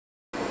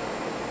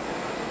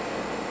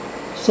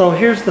So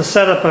here's the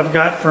setup I've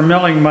got for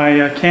milling my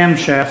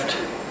camshaft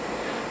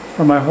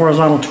for my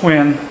horizontal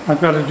twin. I've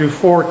got to do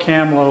 4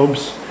 cam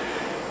lobes,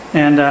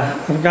 and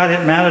I've got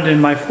it mounted in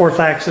my 4th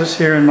axis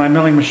here in my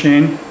milling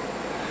machine.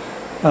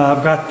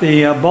 I've got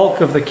the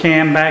bulk of the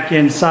cam back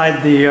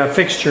inside the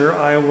fixture.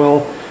 I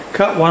will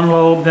cut 1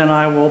 lobe, then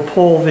I will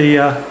pull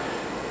the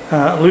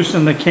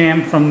loosen the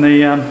cam from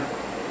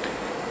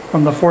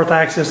the 4th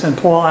axis and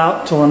pull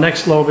out till the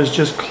next lobe is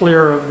just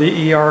clear of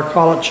the ER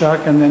collet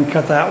chuck, and then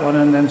cut that one,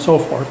 and then so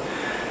forth.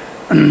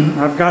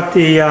 I've got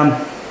a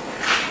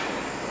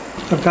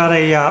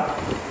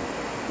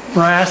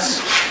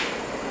brass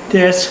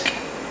disc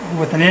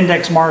with an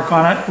index mark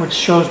on it, which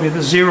shows me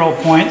the 0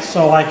 point,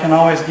 so I can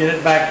always get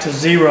it back to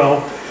 0.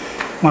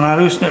 When I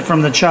loosen it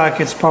from the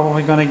chuck, it's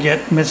probably going to get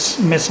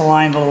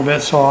misaligned a little bit,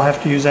 so I'll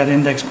have to use that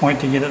index point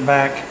to get it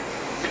back.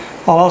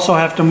 I'll also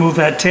have to move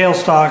that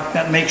tailstock,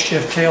 that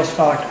makeshift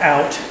tailstock,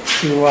 out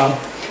to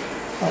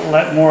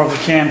let more of the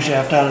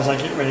camshaft out as I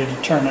get ready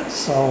to turn it.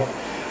 So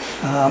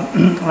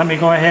let me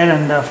go ahead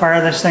and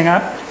fire this thing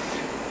up.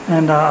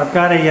 And I've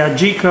got a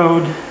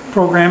G-code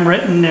program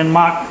written in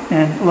Mach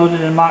and loaded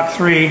in Mach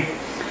 3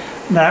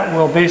 that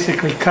will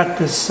basically cut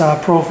this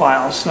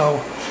profile. So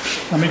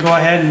let me go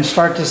ahead and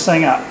start this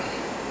thing up.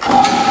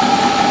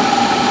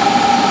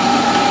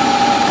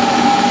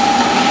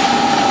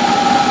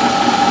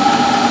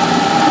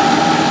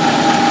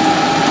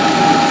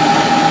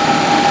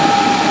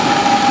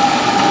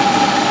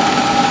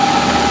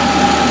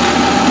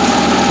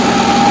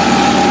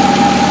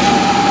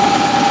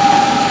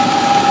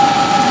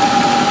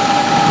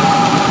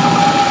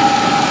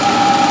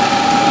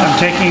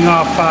 Taking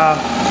off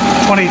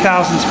 20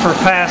 thousandths per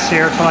pass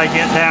here till I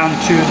get down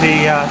to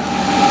the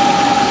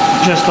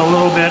just a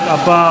little bit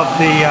above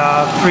the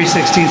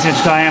 3/16 inch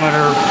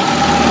diameter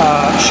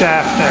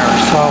shaft there.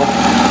 So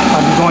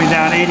I'm going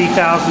down 80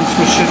 thousandths,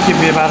 which should give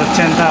me about a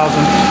 10,000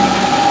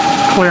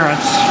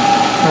 clearance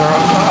or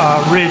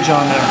ridge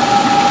on there.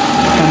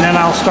 And then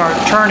I'll start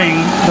turning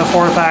the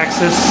 4th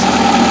axis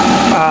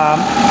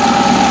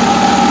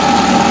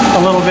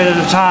a little bit at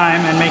a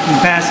time and making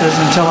passes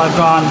until I've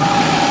gone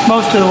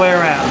most of the way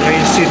around. There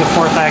you see the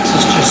 4th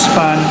axis just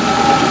spun,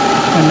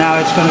 and now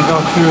it's going to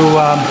go through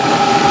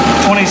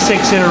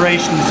 26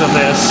 iterations of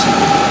this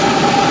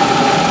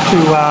to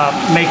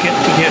make it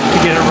to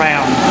get it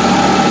round.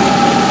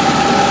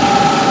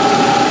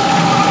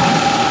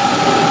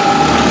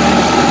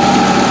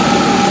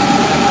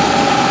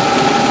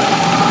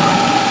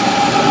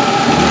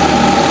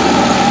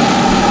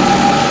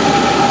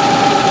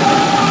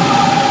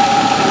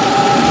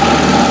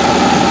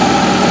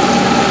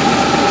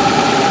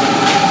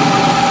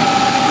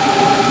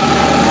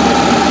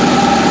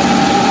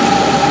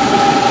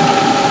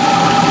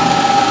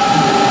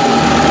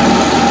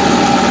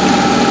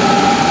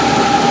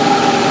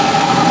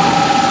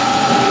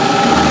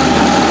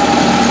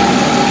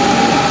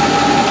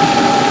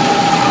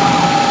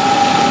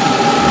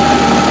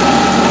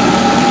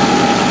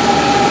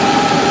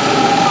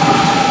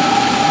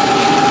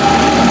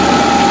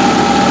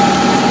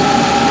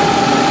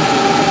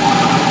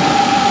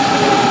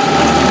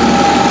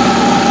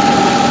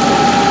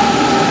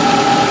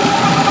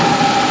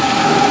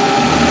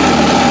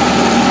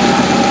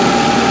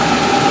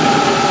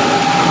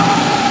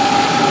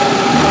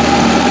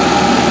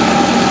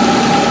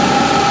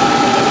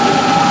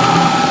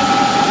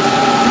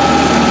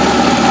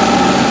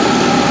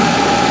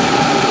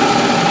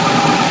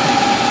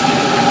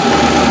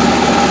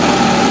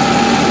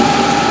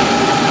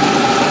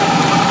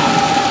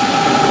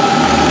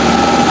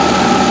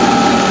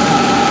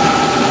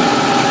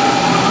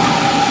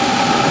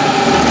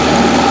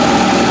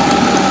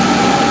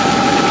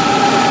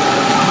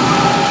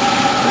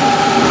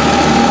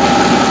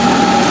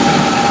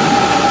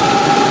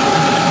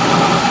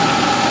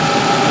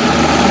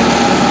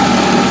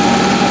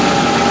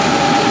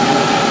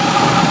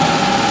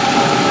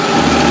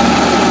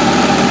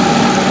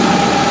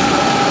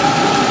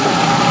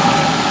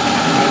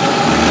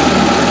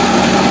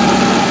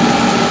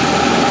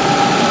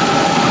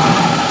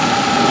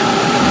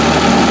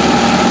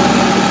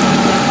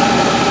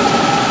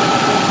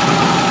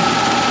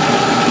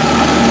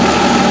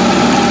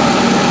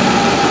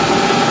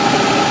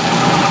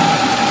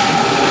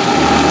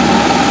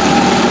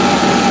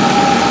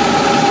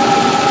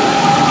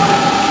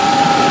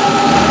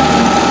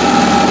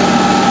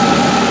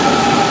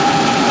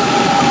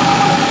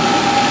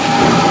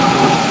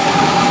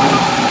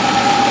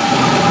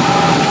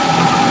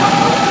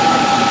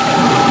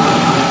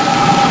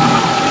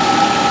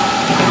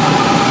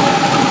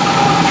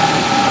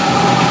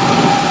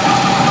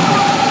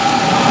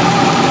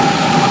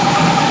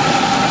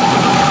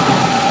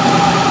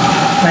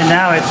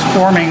 Now it's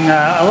forming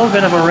a little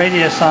bit of a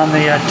radius on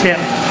the tip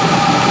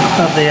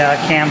of the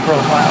cam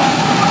profile.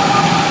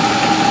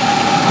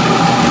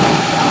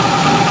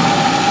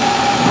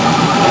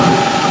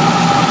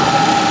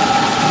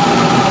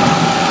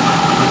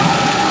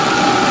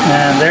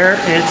 And there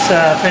it's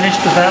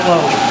finished with that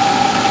lobe.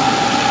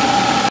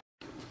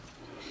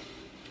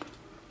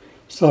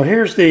 So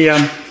here's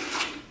the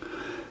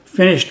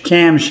finished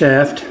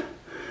camshaft.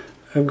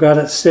 I've got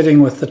it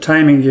sitting with the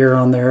timing gear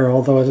on there,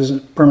 although it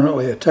isn't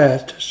permanently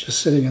attached. It's just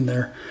sitting in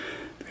there.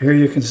 Here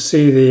you can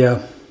see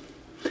the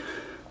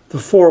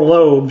 4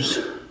 lobes.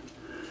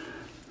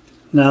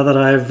 Now that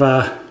I've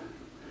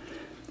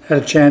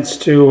had a chance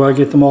to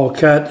get them all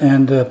cut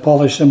and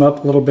polish them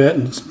up a little bit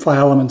and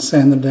file them and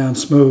sand them down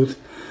smooth.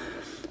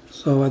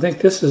 So I think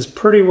this is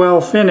pretty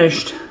well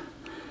finished. I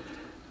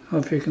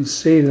don't know if you can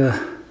see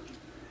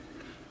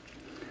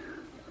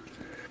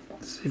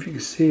see if you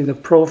can see the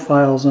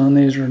profiles on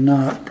these or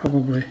not.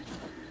 Probably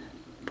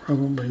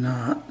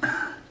not.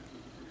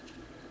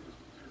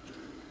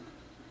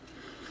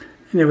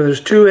 Anyway,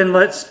 there's 2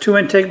 inlets, 2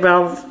 intake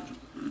valve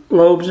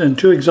lobes, and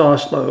 2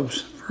 exhaust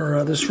lobes.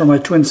 This is for my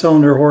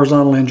twin-cylinder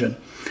horizontal engine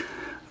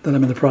that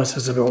I'm in the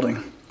process of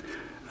building.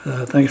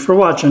 Thanks for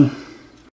watching.